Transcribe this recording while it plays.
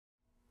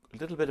a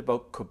little bit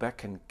about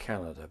Quebec and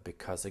Canada,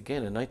 because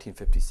again, in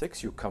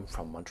 1956, you come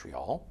from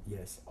Montreal,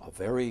 Yes. a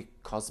very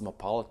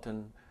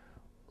cosmopolitan,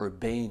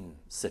 urbane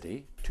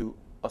city, to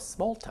a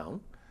small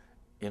town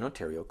in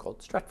Ontario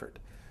called Stratford.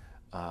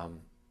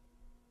 Um,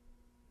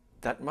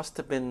 that must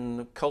have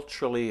been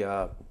culturally,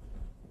 A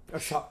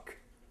shock.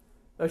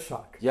 A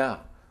shock. yeah.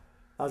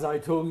 As I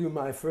told you,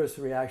 my first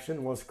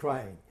reaction was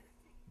crying.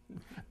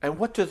 And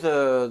what do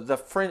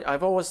the French?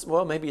 I've always,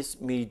 well, maybe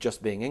it's me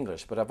just being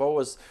English, but I've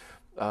always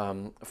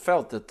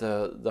felt that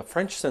the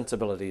French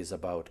sensibilities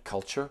about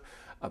culture,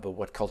 about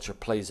what culture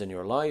plays in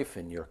your life,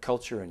 in your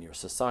culture, in your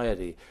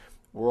society,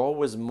 were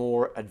always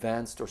more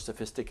advanced or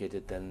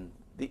sophisticated than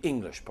the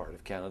English part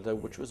of Canada,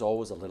 which was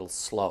always a little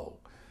slow.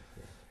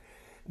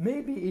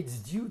 Maybe it's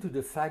due to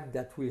the fact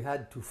that we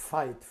had to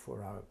fight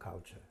for our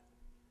culture.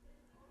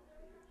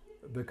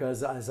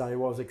 Because as I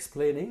was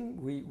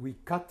explaining, we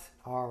cut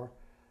our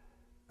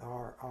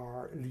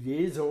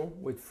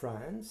liaison with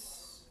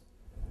France.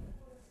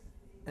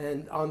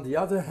 And on the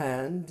other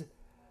hand,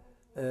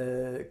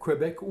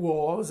 Quebec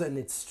was, and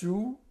it's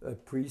true, a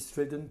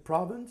priest-ridden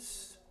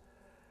province.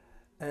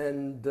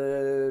 And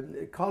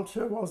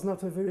culture was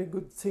not a very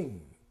good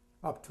thing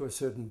up to a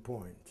certain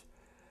point,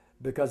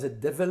 because it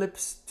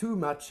develops too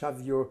much of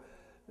your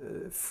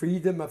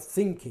freedom of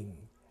thinking.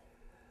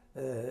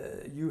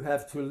 You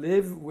have to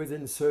live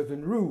within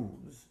certain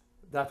rules.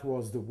 That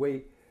was the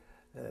way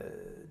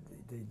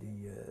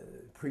the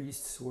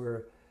priests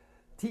were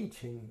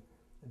teaching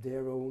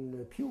their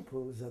own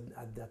pupils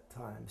at that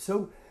time.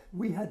 So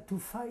we had to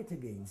fight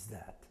against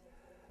that.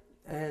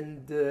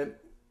 And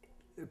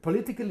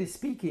politically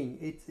speaking,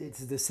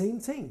 it's the same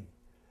thing.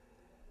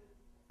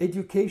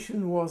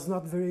 Education was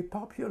not very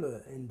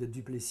popular in the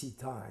Duplessis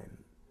time.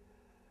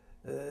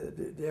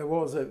 There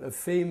was a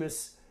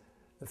famous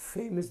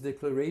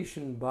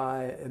declaration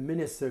by a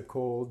minister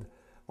called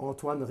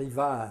Antoine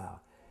Rivard.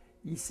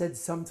 He said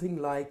something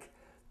like,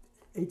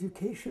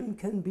 education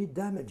can be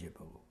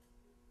damageable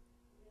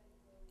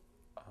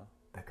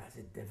because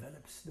it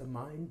develops the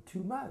mind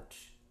too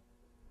much.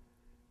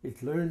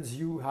 It learns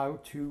you how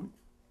to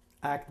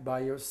act by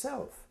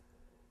yourself,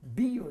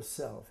 be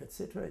yourself,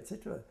 etc.,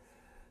 etc.,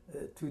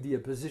 to the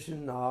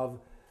opposition of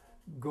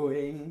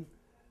going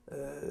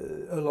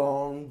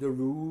along the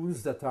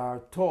rules that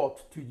are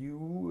taught to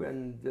you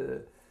and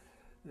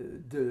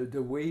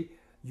the way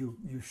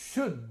you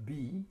should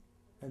be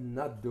and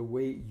not the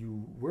way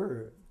you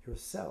were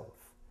yourself.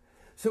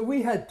 So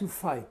we had to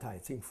fight, I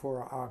think,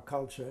 for our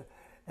culture,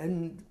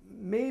 and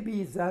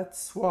maybe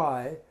that's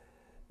why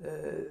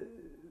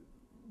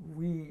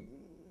we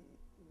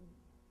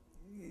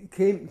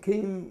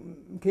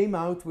came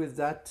out with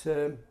that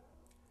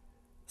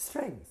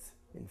strength,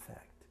 in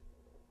fact.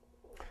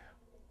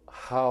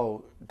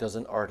 How does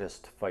an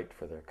artist fight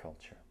for their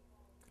culture?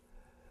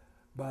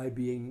 By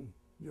being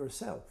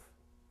yourself.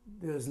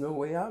 There's no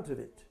way out of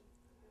it.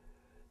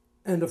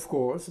 And of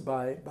course,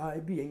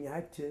 by being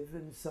active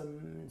in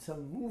some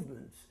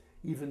movements,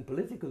 even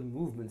political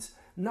movements,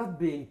 not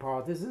being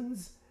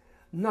partisans,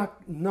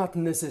 not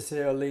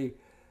necessarily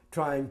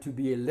trying to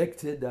be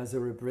elected as a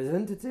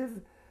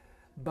representative,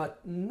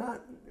 but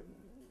not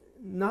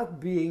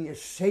being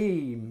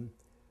ashamed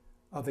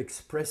of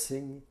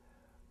expressing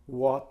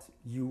what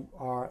you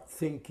are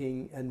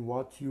thinking and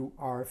what you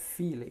are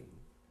feeling.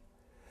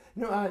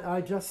 You know,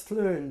 I just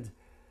learned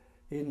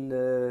in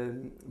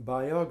the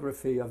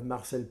biography of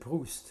Marcel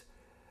Proust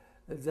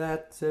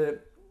that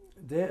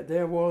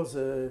there was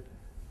a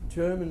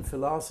German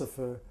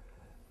philosopher,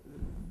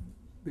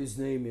 his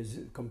name is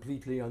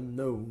completely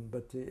unknown,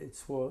 but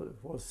it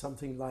was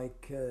something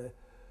like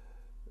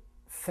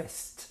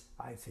Fest,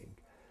 I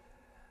think,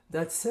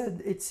 that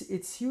said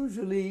it's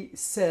usually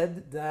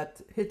said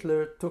that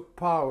Hitler took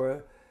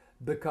power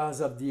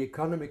because of the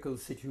economical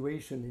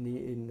situation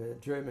in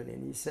Germany,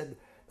 and he said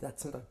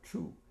that's not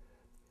true.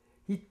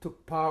 He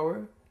took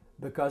power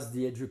because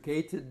the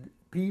educated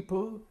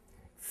people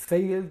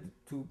failed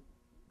to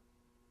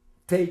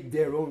take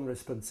their own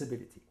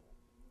responsibility.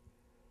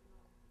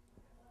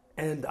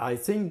 And I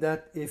think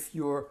that if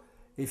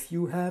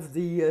you have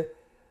the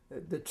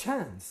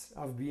chance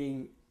of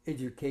being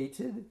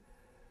educated,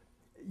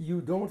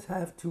 you don't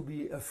have to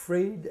be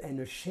afraid and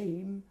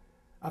ashamed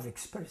of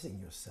expressing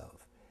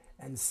yourself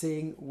and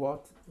saying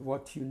what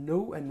you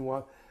know and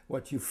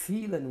what you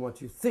feel and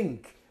what you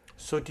think.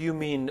 So do you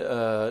mean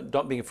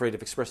not being afraid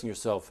of expressing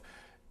yourself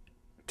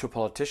to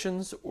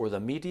politicians or the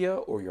media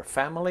or your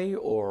family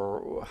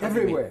or how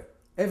everywhere,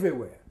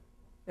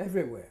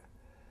 everywhere.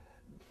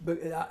 But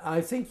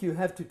I think you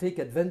have to take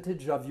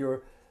advantage of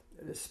your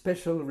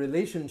special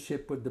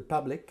relationship with the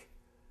public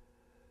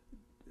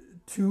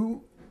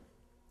to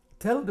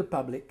tell the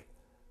public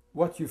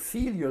what you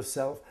feel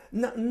yourself,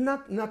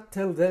 not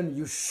tell them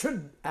you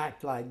should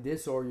act like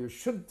this or you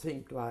should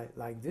think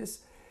like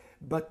this,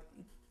 but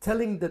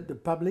telling the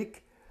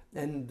public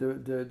and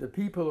the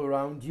people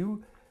around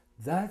you,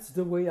 that's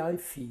the way I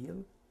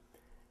feel,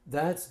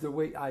 that's the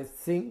way I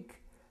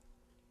think,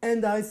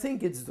 and I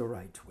think it's the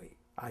right way.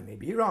 I may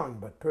be wrong,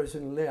 but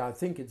personally I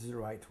think it's the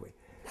right way.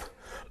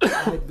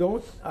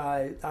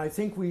 I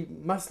think we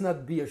must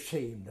not be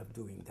ashamed of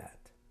doing that.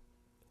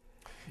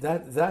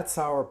 That's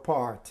our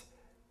part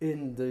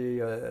in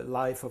the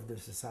life of the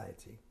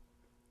society.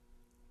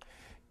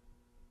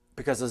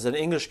 Because as an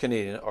English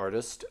Canadian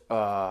artist,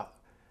 I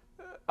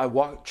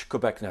watch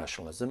Quebec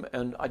nationalism,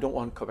 and I don't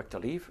want Quebec to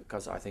leave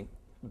because I think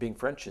being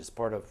French is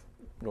part of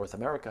North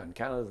America and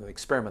Canada, the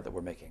experiment that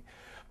we're making.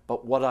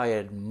 But what I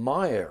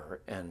admire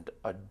and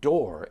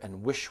adore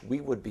and wish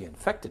we would be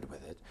infected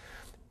with it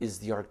is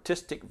the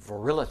artistic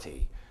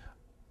virility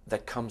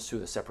that comes through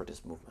the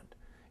separatist movement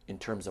in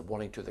terms of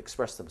wanting to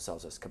express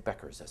themselves as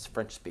Quebecers, as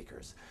French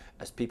speakers,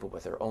 as people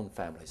with their own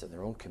families and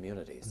their own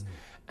communities.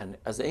 And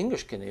as an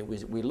English Canadian,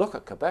 we look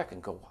at Quebec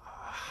and go,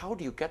 how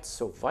do you get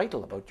so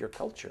vital about your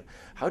culture?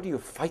 How do you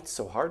fight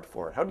so hard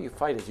for it? How do you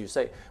fight, as you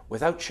say,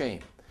 without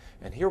shame?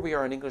 And here we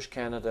are in English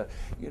Canada,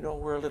 you know,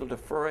 we're a little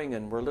deferring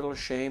and we're a little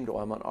ashamed. Oh,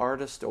 I'm an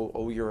artist.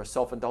 Oh, you're a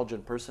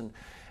self-indulgent person.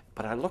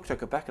 But I look to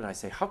Quebec and I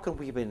say, how can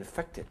we be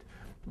infected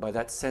by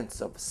that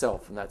sense of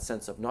self and that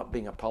sense of not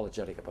being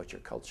apologetic about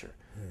your culture?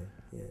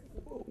 Yeah.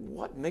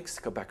 What makes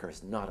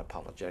Quebecers not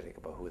apologetic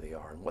about who they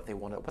are and what they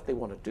want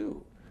to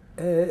do?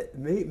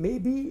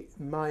 Maybe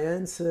my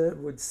answer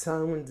would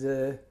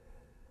sound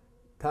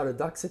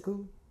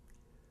paradoxical,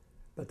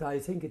 but I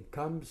think it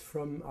comes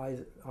from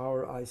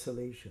our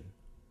isolation.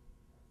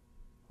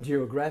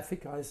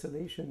 Geographic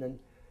isolation and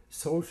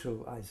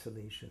social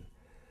isolation.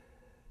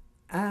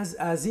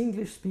 As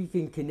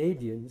English-speaking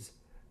Canadians,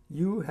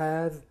 you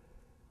have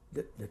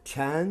the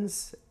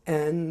chance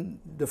and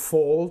the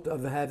fault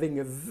of having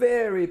a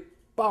very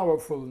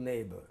powerful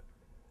neighbor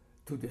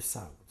to the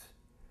south.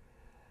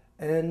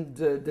 And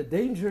the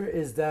danger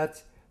is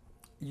that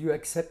you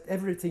accept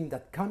everything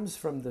that comes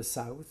from the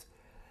south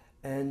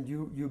and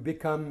you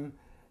become,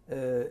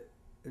 do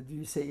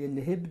you say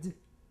inhibited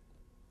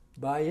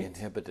by it?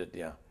 Inhibited,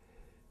 yeah.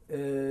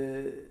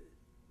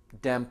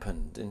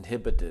 Dampened,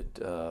 inhibited,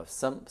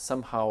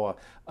 somehow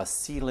a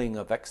ceiling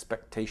of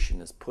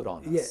expectation is put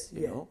on us,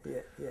 you know?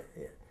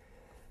 Yeah.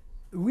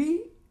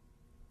 We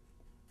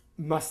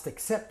must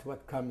accept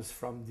what comes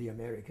from the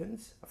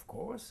Americans, of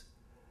course.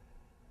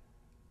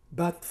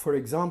 But, for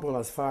example,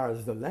 as far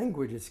as the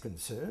language is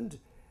concerned,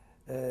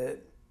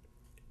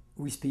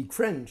 we speak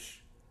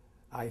French.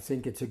 I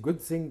think it's a good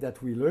thing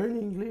that we learn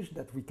English,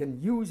 that we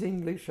can use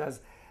English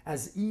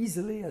as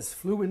easily, as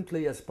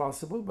fluently as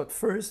possible. But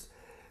first,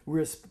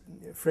 we're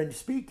French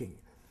speaking.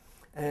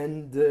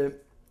 And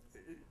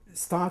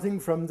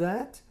starting from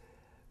that,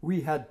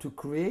 we had to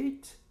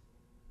create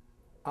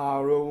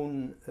our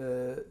own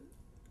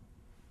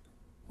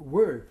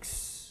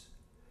works.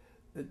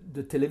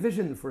 The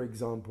television, for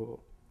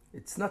example,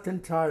 it's not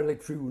entirely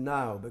true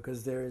now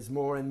because there is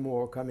more and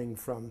more coming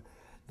from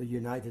the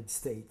United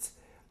States.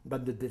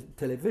 But the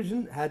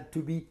television had to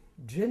be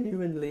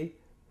genuinely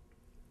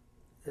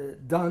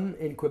done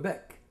in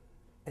Quebec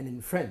and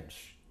in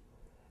French.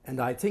 And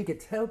I think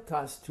it helped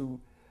us to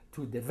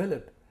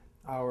develop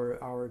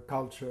our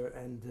culture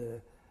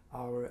and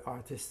our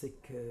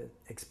artistic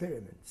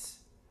experiments.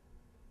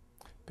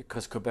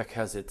 Because Quebec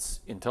has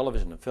in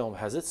television and film,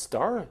 has its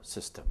star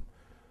system.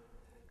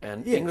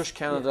 And yes, English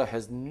Canada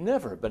has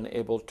never been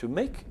able to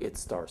make its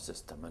star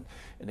system. And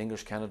in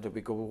English Canada,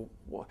 we go,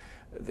 well,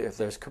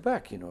 there's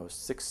Quebec,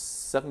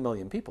 6-7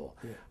 million people.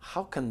 Yeah.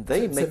 How can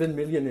they make 7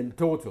 million in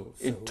total?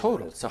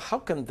 So how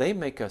can they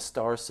make a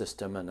star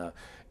system and a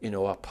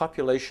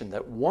population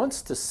that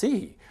wants to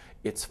see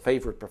its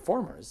favorite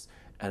performers?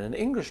 And in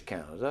English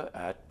Canada,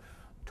 at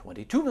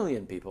 22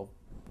 million people,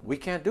 we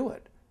can't do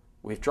it.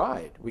 We've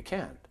tried. We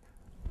can't.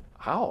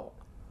 How?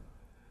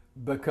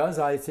 Because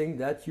I think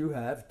that you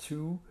have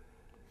to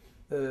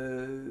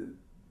do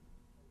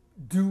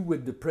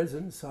with the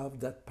presence of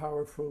that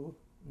powerful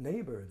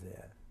neighbor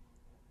there.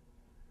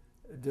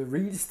 The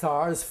real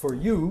stars for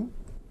you,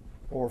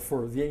 or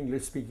for the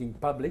English-speaking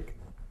public,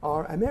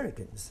 are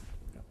Americans.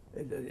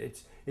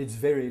 It's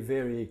very,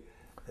 very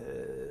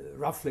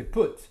roughly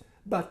put,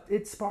 but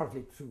it's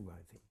partly true, I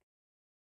think.